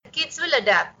kids will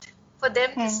adapt. For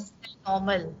them, this is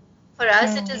normal. For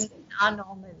us, it is our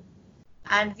normal.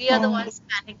 And we are the ones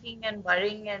panicking and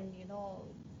worrying and,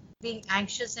 being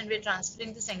anxious, and we're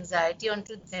transferring this anxiety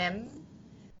onto them.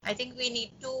 I think we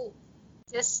need to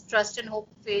just trust and hope,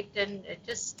 faith, and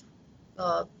just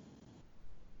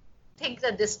think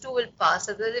that this too will pass.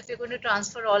 Otherwise, if you're going to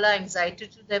transfer all our anxiety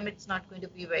to them, it's not going to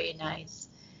be very nice.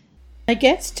 My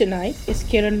guest tonight is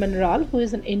Kiran Manral, who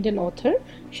is an Indian author.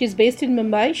 She's based in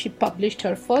Mumbai. She published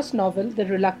her first novel, The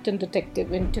Reluctant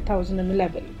Detective, in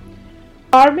 2011.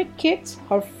 Karmic Kids,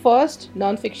 her first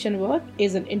non-fiction work,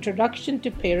 is an introduction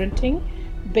to parenting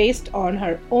based on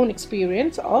her own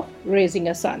experience of raising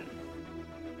a son.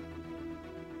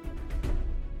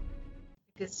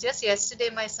 Because just yesterday,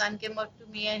 my son came up to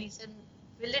me and he said,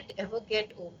 "Will it ever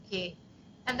get okay?"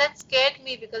 And that scared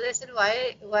me, because I said,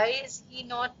 why is he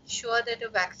not sure that a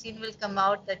vaccine will come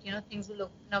out, that, things will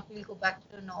open up, we'll go back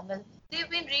to normal. They've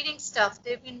been reading stuff,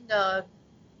 they've been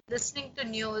listening to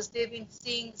news, they've been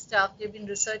seeing stuff, they've been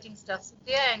researching stuff. So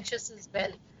they are anxious as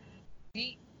well.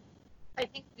 I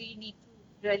think we need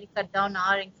to really cut down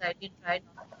our anxiety and try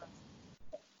not to.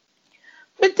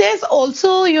 But there's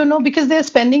also, because they're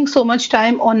spending so much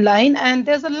time online and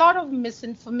there's a lot of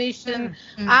misinformation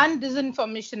and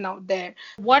disinformation out there.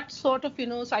 What sort of,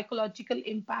 psychological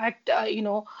impact,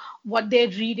 what they're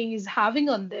reading is having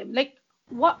on them? Like,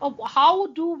 how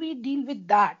do we deal with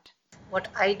that? What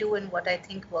I do and what I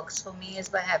think works for me is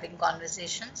by having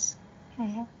conversations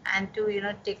and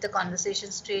to, take the conversation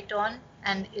straight on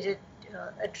and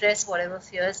address whatever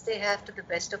fears they have to the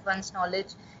best of one's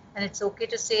knowledge. And it's okay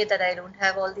to say that I don't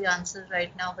have all the answers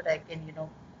right now, but I can,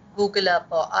 Google up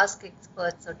or ask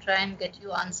experts or try and get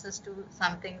you answers to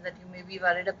something that you may be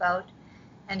worried about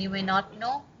and you may not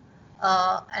know,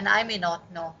 and I may not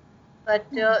know.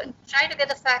 But try to get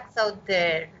the facts out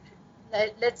there.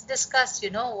 Let's discuss,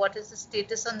 what is the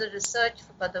status on the research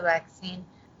about the vaccine?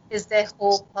 Is there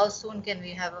hope? How soon can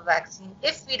we have a vaccine?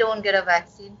 If we don't get a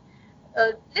vaccine,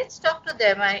 let's talk to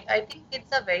them. I think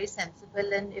kids are very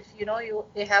sensible, and if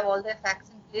they have all their facts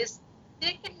in place,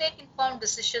 they can make informed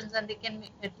decisions and they can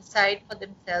decide for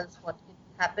themselves what can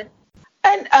happen.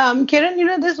 And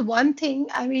Kiran, there's one thing.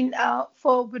 I mean,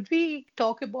 when we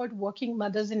talk about working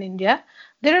mothers in India,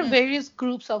 there are various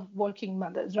groups of working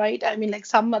mothers, right? I mean, like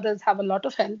some mothers have a lot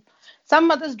of help. Some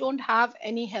mothers don't have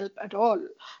any help at all.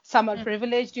 Some are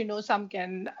privileged, some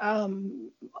can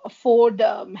afford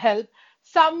help.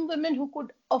 Some women who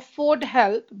could afford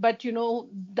help, but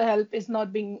the help is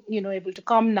not being able to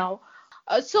come now.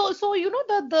 So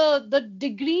the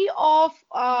degree of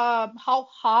how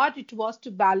hard it was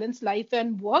to balance life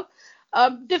and work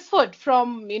differed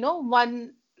from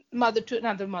one mother to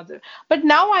another mother. But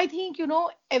now I think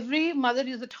every mother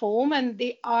is at home and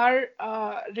they are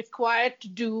required to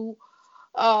do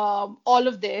all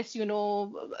of this,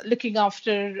 looking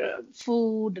after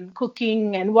food and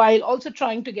cooking, and while also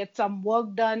trying to get some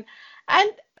work done.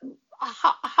 And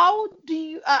how do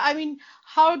you,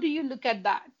 how do you look at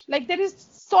that? Like there is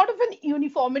sort of an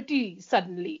uniformity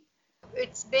suddenly.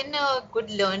 It's been a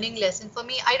good learning lesson for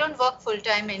me. I don't work full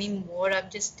time anymore. I'm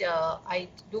just I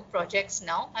do projects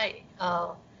now. I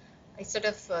sort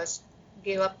of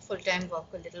gave up full time work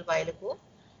a little while ago.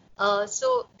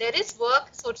 So there is work,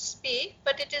 so to speak,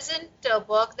 but it isn't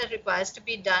work that requires to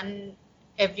be done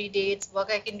every day. It's work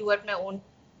I can do at my own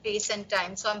pace and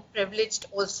time. So I'm privileged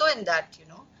also in that,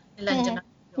 Nilanjana,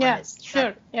 to be honest.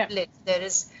 Sure. Yeah. There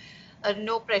is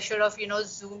no pressure of,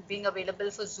 Zoom being available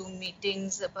for Zoom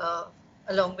meetings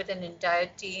along with an entire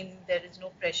team. There is no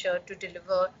pressure to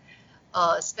deliver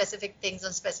specific things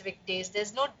on specific days.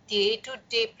 There's no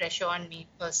day-to-day pressure on me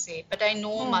per se, but I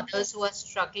know mothers who are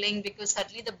struggling because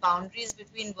suddenly the boundaries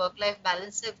between work-life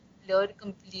balance have blurred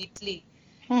completely.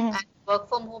 And work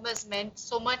from home has meant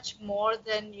so much more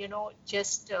than,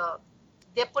 just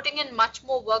they're putting in much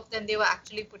more work than they were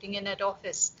actually putting in at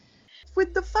office.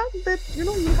 With the fact that, you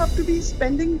have to be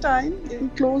spending time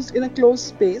in a closed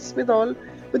space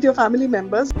with your family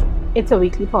members. It's a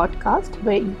weekly podcast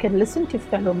where you can listen to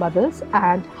fellow mothers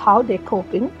and how they're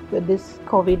coping with this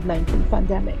COVID-19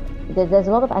 pandemic. There's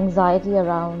a lot of anxiety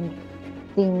around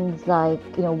things like,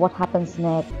 what happens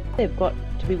next. They've got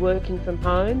to be working from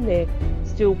home. They're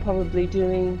still probably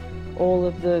doing all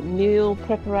of the meal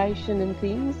preparation and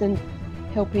things and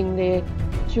helping their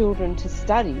children to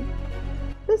study.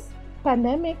 This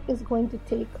pandemic is going to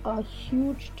take a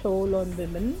huge toll on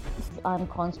women. I'm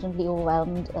constantly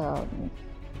overwhelmed.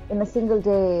 In a single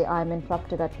day, I'm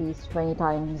interrupted at least 20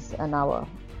 times an hour.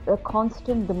 The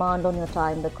constant demand on your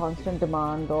time, the constant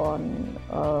demand on...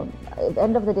 at the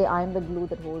end of the day, I'm the glue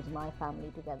that holds my family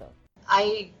together.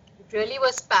 I really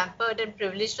was pampered and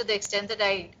privileged to the extent that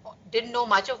I didn't know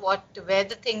much of where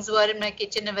the things were in my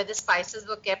kitchen and where the spices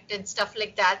were kept and stuff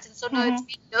like that. And so now it's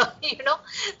been,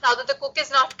 now that the cook is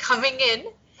not coming in,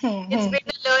 it's been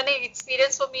a learning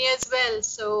experience for me as well.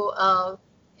 So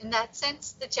in that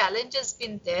sense, the challenge has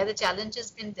been there. The challenge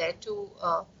has been there to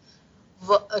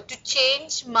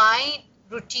change my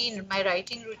routine, my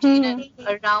writing routine, and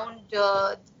around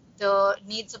the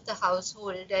needs of the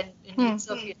household and the needs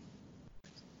of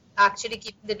actually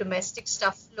keeping the domestic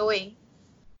stuff flowing.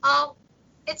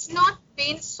 It's not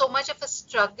been so much of a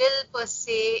struggle per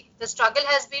se. The struggle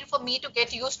has been for me to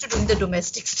get used to doing the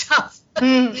domestic stuff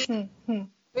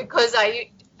because I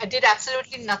did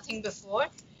absolutely nothing before.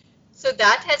 So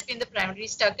that has been the primary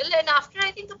struggle. And after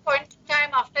I think the point in time,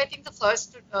 after I think the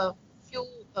first few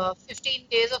 15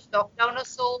 days of lockdown or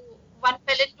so, one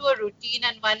fell into a routine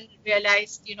and one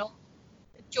realized,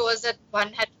 chores that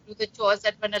one had to do, the chores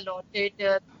that one allotted,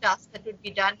 tasks that would be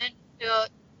done. And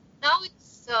now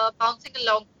it's bouncing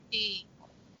along pretty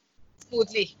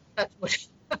smoothly. That's what.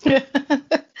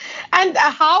 And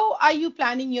how are you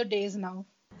planning your days now?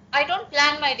 I don't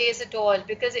plan my days at all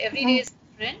because every day is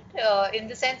different. In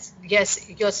the sense, yes,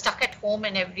 you're stuck at home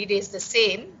and every day is the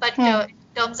same. But in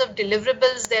terms of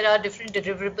deliverables, there are different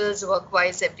deliverables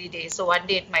work-wise every day. So one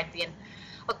day it might be in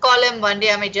a column. One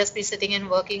day I may just be sitting and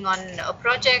working on a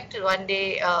project. One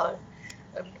day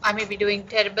I may be doing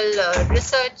terrible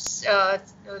research,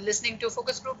 listening to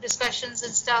focus group discussions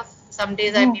and stuff. Some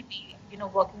days I may be,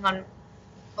 working on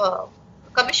a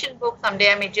commission book. Some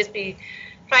day I may just be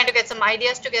trying to get some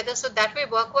ideas together. So that way,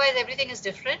 work-wise, everything is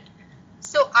different.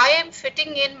 So I am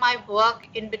fitting in my work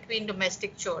in between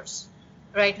domestic chores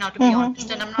right now, to be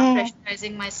honest. And I'm not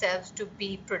pressurizing myself to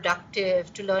be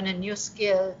productive, to learn a new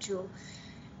skill, to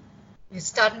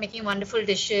start making wonderful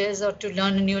dishes or to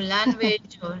learn a new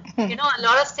language or, a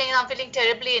lot of things. I'm feeling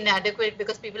terribly inadequate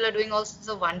because people are doing all sorts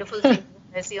of wonderful things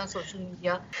I see on social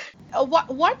media.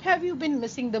 What have you been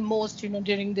missing the most,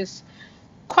 during this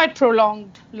quite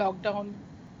prolonged lockdown?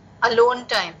 Alone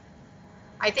time.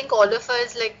 I think all of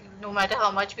us, no matter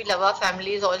how much we love our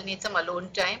families, all need some alone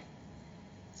time.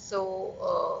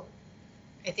 So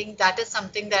I think that is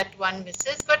something that one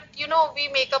misses. But,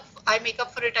 I make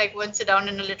up for it. I go and sit down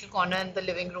in a little corner in the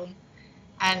living room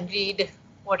and read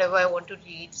whatever I want to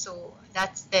read. So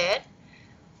that's there.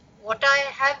 What I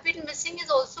have been missing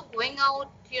is also going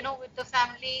out, with the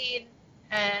family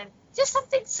and just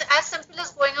something as simple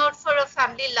as going out for a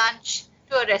family lunch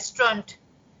to a restaurant.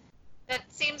 That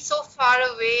seems so far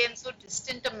away and so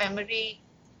distant a memory.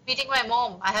 Meeting my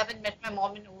mom. I haven't met my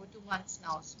mom in over 2 months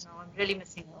now. So now I'm really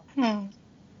missing her.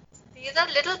 These are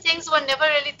little things one never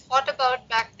really thought about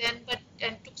back then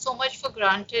and took so much for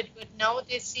granted. But now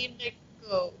they seem like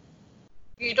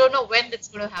you don't know when it's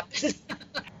going to happen.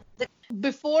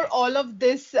 Before all of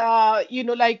this, we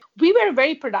were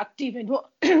very productive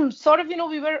and sort of,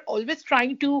 we were always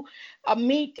trying to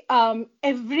make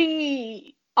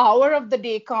every hour of the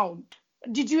day count.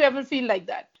 Did you ever feel like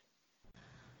that?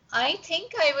 I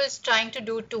think I was trying to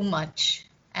do too much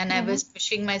and I was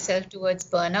pushing myself towards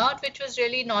burnout, which was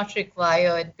really not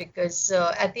required because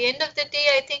at the end of the day,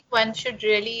 I think one should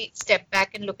really step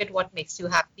back and look at what makes you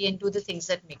happy and do the things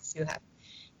that makes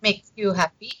you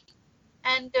happy.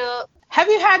 And have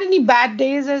you had any bad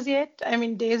days as yet? I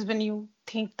mean, days when you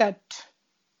think that,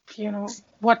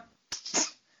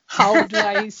 how do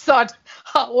I sort,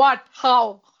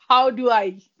 how do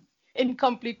I,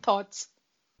 incomplete thoughts?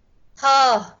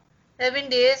 There have been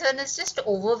days when it's just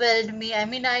overwhelmed me. I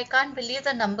mean, I can't believe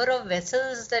the number of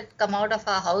vessels that come out of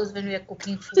our house when we are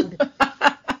cooking food.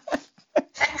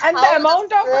 And the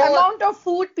amount of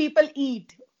food people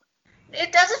eat.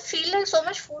 It doesn't feel like so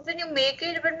much food when you make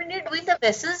it, but when you're doing the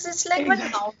vessels, it's like one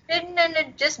mountain and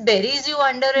it just buries you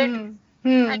under it.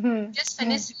 And just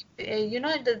finished,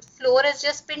 the floor has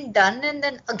just been done and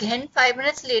then again 5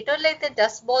 minutes later, like the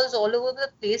dust balls all over the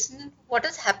place. And what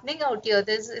is happening out here?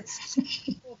 It's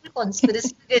total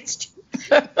conspiracy against you.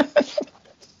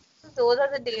 Those are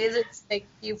the days it's like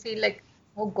you feel like,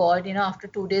 oh God, after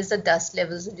 2 days, the dust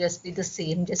levels will just be the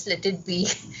same. Just let it be.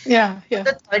 Yeah.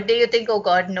 The third day, you think, oh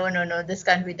God, no, this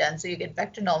can't be done. So you get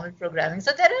back to normal programming.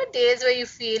 So there are days where you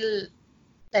feel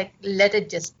like, let it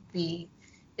just be.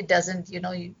 It doesn't,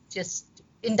 you just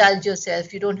indulge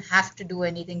yourself. You don't have to do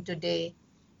anything today.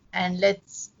 And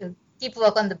let's keep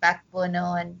work on the back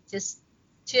burner and just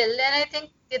chill. And I think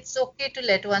it's okay to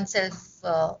let oneself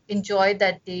enjoy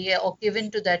that day or give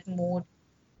into that mood.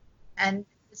 And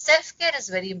self-care is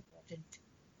very important.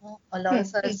 A lot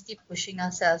of us keep pushing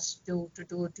ourselves to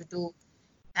do.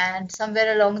 And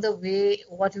somewhere along the way,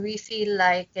 what we feel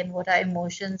like and what our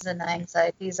emotions and our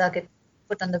anxieties are get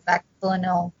put on the back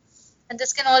burner. And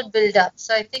this can all build up.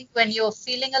 So I think when you're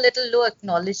feeling a little low,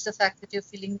 acknowledge the fact that you're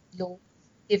feeling low.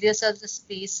 Give yourself the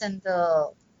space and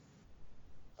the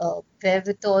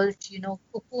wherewithal to,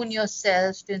 cocoon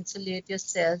yourself, to insulate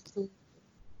yourself, to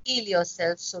heal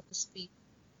yourself, so to speak.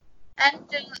 And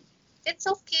it's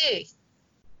okay.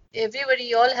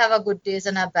 Everybody, all have our good days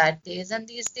and our bad days. And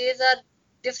these days are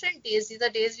different days. These are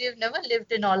days we have never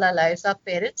lived in all our lives. Our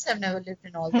parents have never lived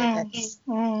in all their lives.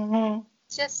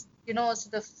 Just,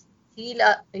 sort of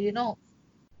heal,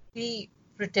 be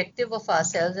protective of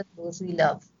ourselves and those we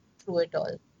love through it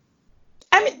all.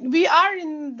 I mean, we are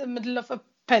in the middle of a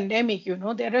pandemic,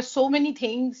 there are so many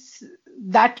things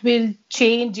that will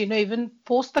change, even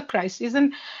post the crisis.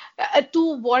 And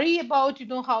to worry about,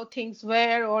 how things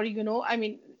were, or, I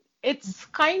mean, it's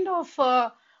kind of...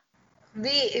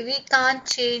 We can't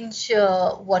change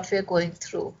what we're going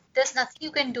through. There's nothing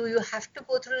you can do. You have to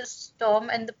go through a storm,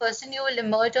 and the person you will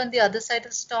emerge on the other side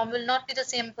of the storm will not be the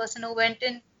same person who went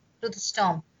into the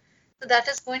storm. So that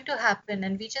is going to happen,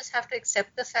 and we just have to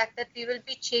accept the fact that we will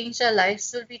be changed, our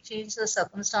lives will be changed, the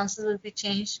circumstances will be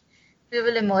changed. We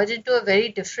will emerge into a very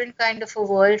different kind of a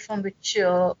world from which,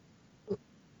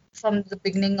 from the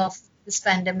beginning of this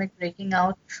pandemic breaking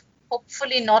out.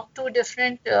 Hopefully not too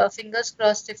different, fingers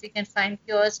crossed if we can find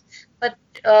cures. But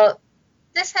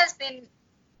this has been,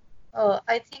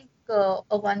 I think,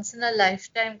 a once in a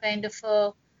lifetime kind of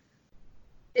a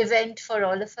event for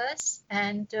all of us.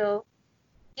 And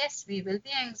yes, we will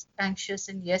be anxious,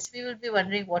 and yes, we will be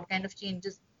wondering what kind of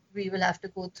changes we will have to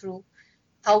go through,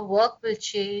 how work will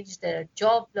change. There are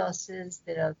job losses,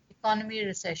 there are economy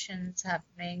recessions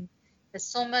happening. There's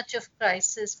so much of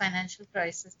crisis, financial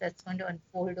crisis that's going to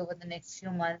unfold over the next few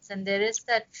months. And there is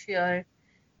that fear.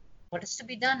 What is to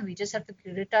be done? We just have to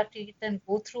grit our teeth and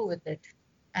go through with it.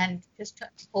 And just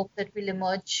hope that we'll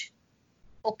emerge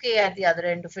okay at the other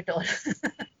end of it all.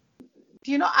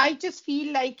 I just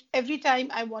feel like every time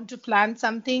I want to plan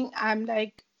something, I'm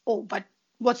like, oh, but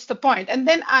what's the point? And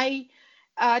then I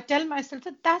tell myself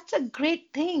that that's a great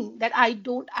thing that I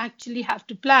don't actually have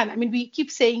to plan. I mean, we keep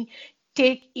saying,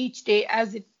 take each day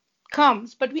as it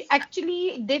comes, but we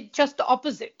actually did just the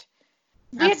opposite.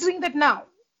 We are doing that now.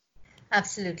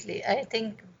 Absolutely. I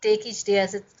think take each day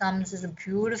as it comes is a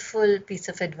beautiful piece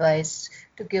of advice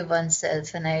to give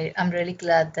oneself. And I'm really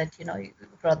glad that, you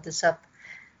brought this up,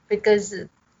 because in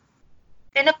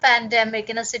a pandemic,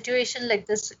 in a situation like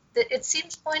this, it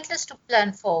seems pointless to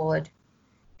plan forward.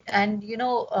 And,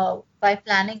 by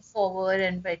planning forward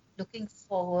and by looking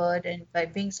forward and by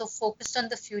being so focused on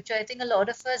the future, I think a lot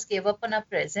of us gave up on our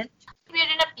present. We're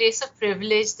in a place of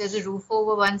privilege. There's a roof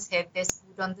over one's head. There's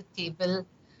food on the table.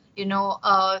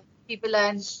 People are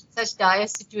in such dire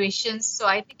situations. So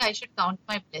I think I should count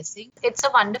my blessings. It's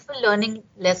a wonderful learning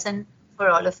lesson for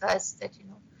all of us that,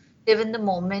 live in the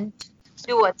moment,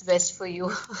 do what's best for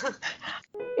you.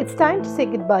 It's time to say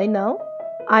goodbye now.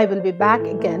 I will be back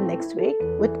again next week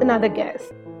with another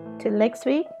guest. Till next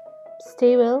week,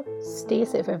 stay well, stay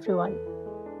safe, everyone.